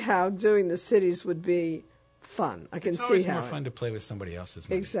see how doing the cities would be fun. It's always more fun to play with somebody else's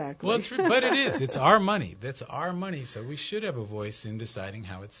money. Exactly. Well, but it is. It's our money. That's our money, so we should have a voice in deciding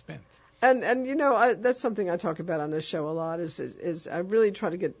how it's spent. And you know, that's something I talk about on this show a lot, is I really try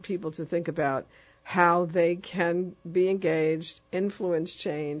to get people to think about how they can be engaged, influence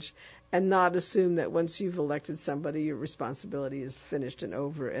change, and not assume that once you've elected somebody, your responsibility is finished and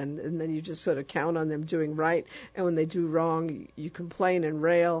over, and then you just sort of count on them doing right, and when they do wrong, you complain and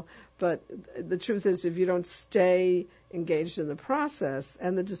rail. But the truth is, if you don't stay engaged in the process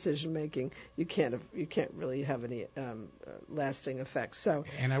and the decision making, you can't really have any lasting effects. So,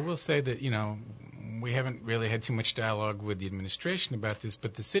 and I will say that we haven't really had too much dialogue with the administration about this,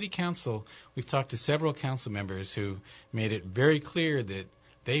 but the city council, we've talked to several council members who made it very clear that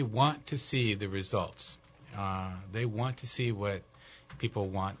they want to see the results. They want to see what people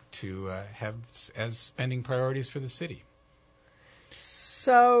want to have as spending priorities for the city.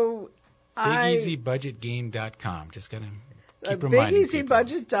 So, BigEasyBudgetGame.com. Just got to keep reminding people.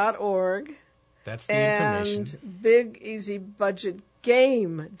 BigEasyBudget.org. That's the information. And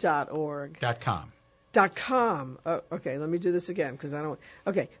BigEasyBudgetGame.org. .com. Oh, okay, let me do this again because I don't.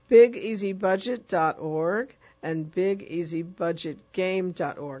 Okay, BigEasyBudget.org and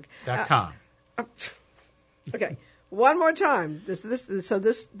BigEasyBudgetGame.org. .com. Okay, one more time. They're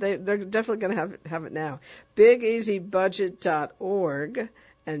definitely going to have it now. BigEasyBudget.org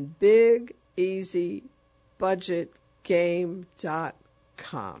and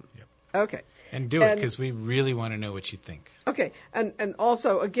BigEasyBudgetGame.com. Yep. Okay. And do it because we really want to know what you think. Okay, and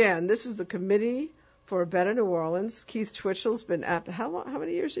also, again, this is the Committee for Better New Orleans. Keith Twitchell's been at how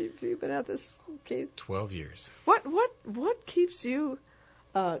many years have you been at this, Keith? 12 years. What keeps you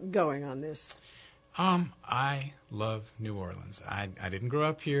going on this? I love New Orleans. I didn't grow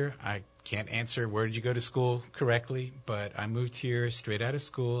up here. I can't answer where did you go to school correctly, but I moved here straight out of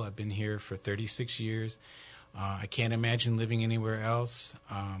school. I've been here for 36 years. I can't imagine living anywhere else.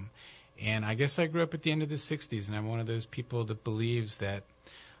 And I guess I grew up at the end of the 60s, and I'm one of those people that believes that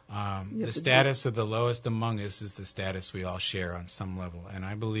the status of the lowest among us is the status we all share on some level. And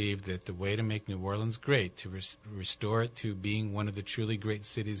I believe that the way to make New Orleans great, to restore it to being one of the truly great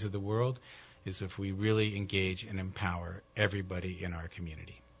cities of the world, is if we really engage and empower everybody in our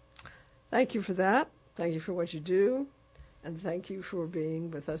community. Thank you for that. Thank you for what you do. And thank you for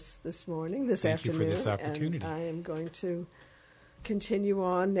being with us this morning, this afternoon. Thank you for this opportunity. And I am going to continue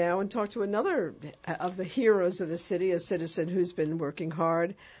on now and talk to another of the heroes of the city, a citizen who's been working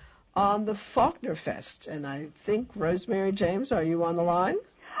hard on the Faulkner Fest. And I think, Rosemary James, are you on the line?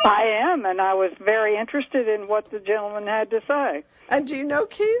 I am, and I was very interested in what the gentleman had to say. And do you know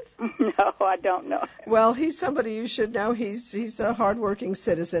Keith? No, I don't know. Well, he's somebody you should know. He's a hardworking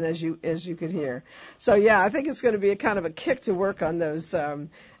citizen, as you could hear. So yeah, I think it's going to be a kind of a kick to work on those on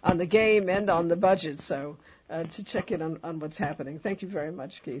the game and on the budget. So to check in on what's happening. Thank you very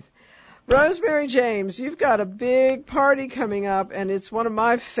much, Keith. Rosemary James, you've got a big party coming up, and it's one of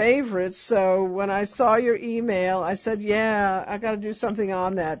my favorites. So when I saw your email, I said, yeah, I got to do something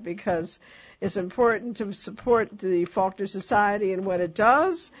on that because it's important to support the Faulkner Society and what it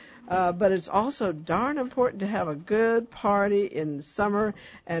does, but it's also darn important to have a good party in the summer,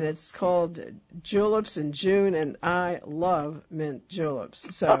 and it's called Juleps in June, and I love mint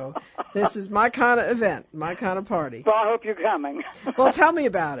juleps. So this is my kind of event, my kind of party. Well, I hope you're coming. Well, tell me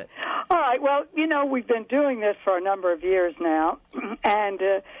about it. All right. Well, we've been doing this for a number of years now, and,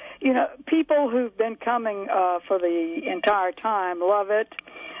 people who've been coming for the entire time love it.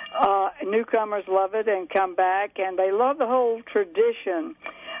 Newcomers love it and come back, and they love the whole tradition.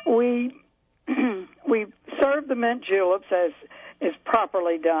 We serve the mint juleps as is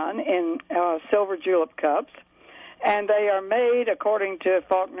properly done in silver julep cups, and they are made according to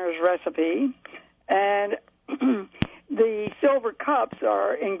Faulkner's recipe. And the silver cups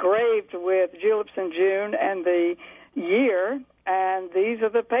are engraved with Juleps in June and the year, and these are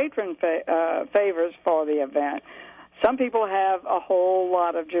the patron favors for the event. Some people have a whole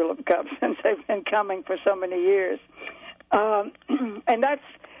lot of julep cups since they've been coming for so many years. And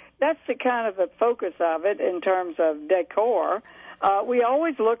that's the kind of the focus of it in terms of decor. We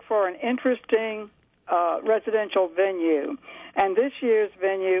always look for an interesting residential venue, and this year's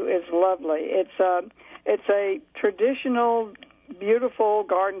venue is lovely. It's a traditional, beautiful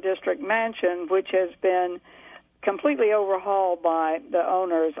Garden District mansion, which has been completely overhauled by the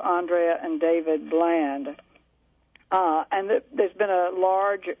owners, Andrea and David Bland. And there's been a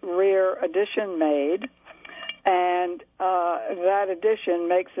large rear addition made, and that addition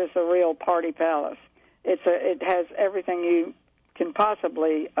makes this a real party palace. It has everything you can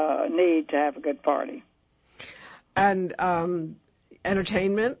possibly need to have a good party. And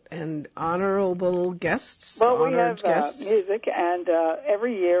entertainment and honorable guests. Well, we have music, and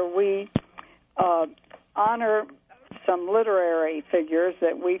every year we honor some literary figures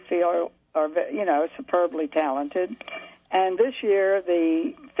that we feel are, superbly talented. And this year,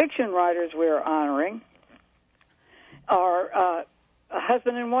 the fiction writers we're honoring are a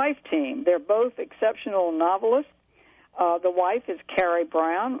husband and wife team. They're both exceptional novelists. The wife is Carrie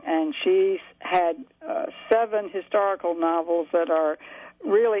Brown, and she's had 7 historical novels that are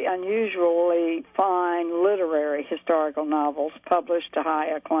really unusually fine literary historical novels published to high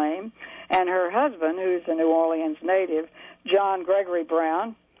acclaim. And her husband, who's a New Orleans native, John Gregory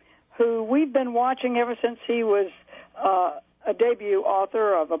Brown, who we've been watching ever since he was a debut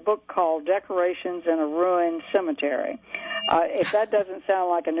author of a book called Decorations in a Ruined Cemetery. If that doesn't sound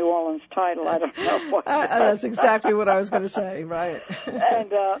like a New Orleans title, I don't know what. That's exactly what I was going to say, right.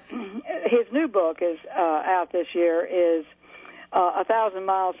 And his new book is out this year, is 1,000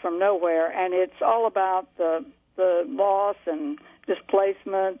 Miles from Nowhere, and it's all about the loss and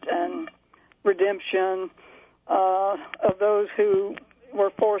displacement and redemption of those who were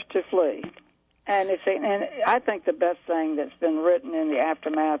forced to flee. And I think the best thing that's been written in the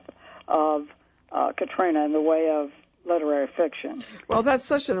aftermath of Katrina in the way of literary fiction. Well, that's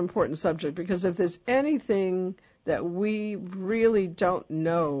such an important subject, because if there's anything that we really don't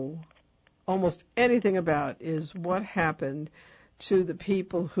know almost anything about, is what happened to the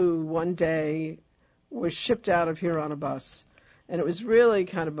people who one day were shipped out of here on a bus. And it was really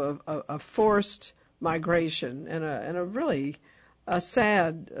kind of a forced migration and a really a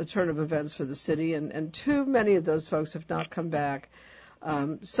sad turn of events for the city, and too many of those folks have not come back.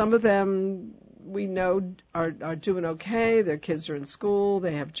 Some of them we know are doing okay. Their kids are in school.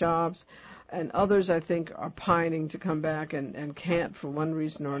 They have jobs. And others, I think, are pining to come back and can't for one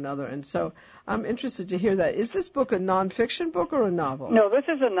reason or another. And so I'm interested to hear that. Is this book a nonfiction book or a novel? No, this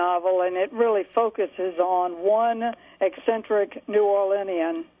is a novel, and it really focuses on one eccentric New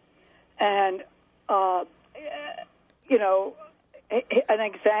Orleanian and, an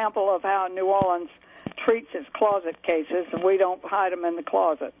example of how New Orleans treats its closet cases, and we don't hide them in the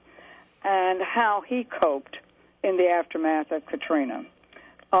closet, and how he coped in the aftermath of Katrina.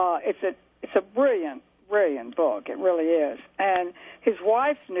 It's a brilliant book. It really is. And his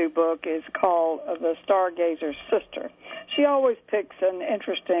wife's new book is called The Stargazer's Sister. She always picks an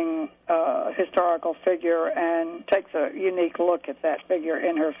interesting historical figure and takes a unique look at that figure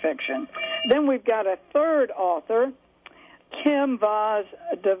in her fiction. Then we've got a third author, Kim Vaz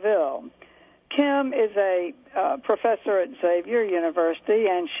DeVille. Kim is a professor at Xavier University,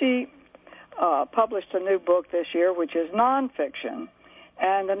 and she published a new book this year, which is nonfiction.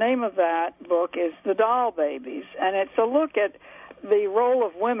 And the name of that book is The Doll Babies, and it's a look at the role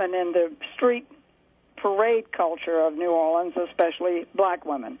of women in the street parade culture of New Orleans, especially black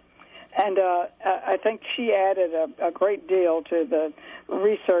women. And I think she added a great deal to the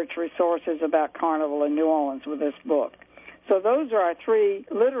research resources about Carnival in New Orleans with this book. So those are our three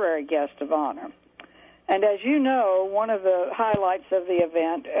literary guests of honor. And as you know, one of the highlights of the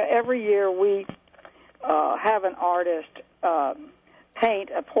event, every year we have an artist paint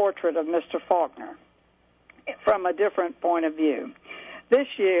a portrait of Mr. Faulkner from a different point of view. This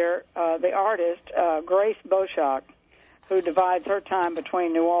year, the artist, Grace Boschak, who divides her time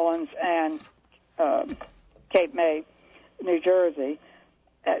between New Orleans and Cape May, New Jersey,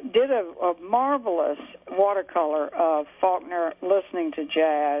 did a marvelous watercolor of Faulkner listening to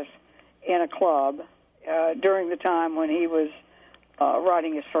jazz in a club during the time when he was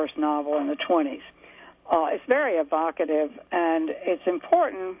writing his first novel in the 20s. It's very evocative, and it's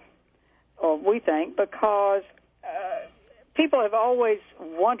important, we think, because people have always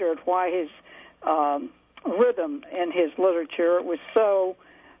wondered why his rhythm in his literature was so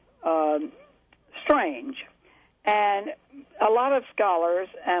strange. And a lot of scholars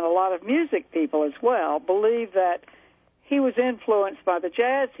and a lot of music people as well believe that he was influenced by the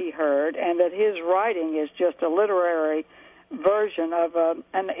jazz he heard, and that his writing is just a literary version of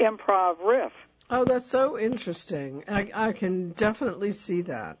an improv riff. Oh, that's so interesting. I can definitely see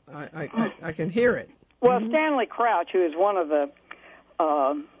that. I can hear it. Well, Stanley Crouch, who is one of the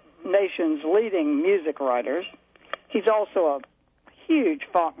nation's leading music writers, he's also a huge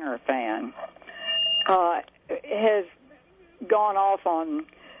Faulkner fan, has gone off on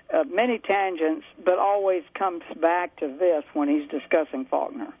many tangents, but always comes back to this when he's discussing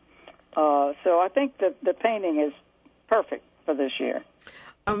Faulkner. So I think that the painting is perfect for this year.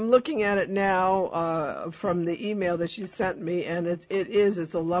 I'm looking at it now from the email that you sent me, and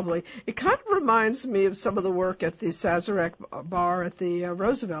it's a lovely. It kind of reminds me of some of the work at the Sazerac bar at the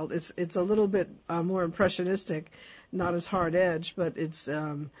Roosevelt. It's a little bit more impressionistic, not as hard edged, but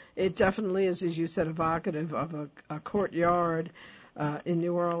it definitely is, as you said, evocative of a courtyard in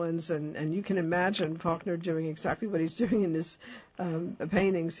New Orleans, and you can imagine Faulkner doing exactly what he's doing in this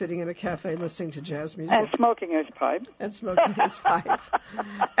painting, sitting in a cafe listening to jazz music. And smoking his pipe. And so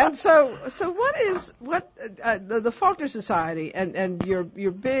the Faulkner Society and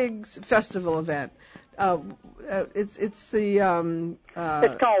your big festival event, it's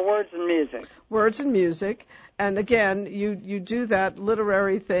called Words and Music. Words and Music. And again, you do that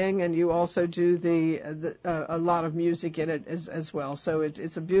literary thing, and you also do a lot of music in it as well. So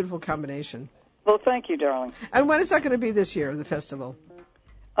it's a beautiful combination. Well, thank you, darling. And when is that going to be this year, the festival?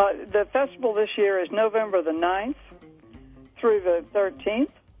 The festival this year is November the 9th through the 13th,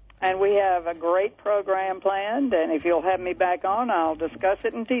 and we have a great program planned, and if you'll have me back on, I'll discuss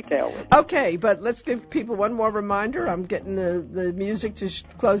it in detail with you. Okay, but let's give people one more reminder. I'm getting the music to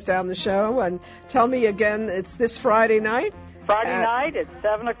close down the show, and tell me again, it's this Friday night? Friday night at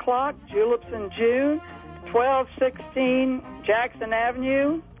 7 o'clock, Juleps in June, 1216 Jackson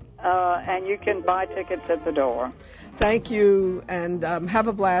Avenue, and you can buy tickets at the door. Thank you, and have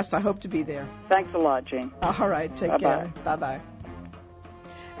a blast. I hope to be there. Thanks a lot, Jean. All right, take care. Bye-bye. Bye-bye.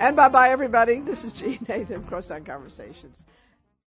 And bye-bye, everybody. This is Jean Nathan, Crosstown Conversations.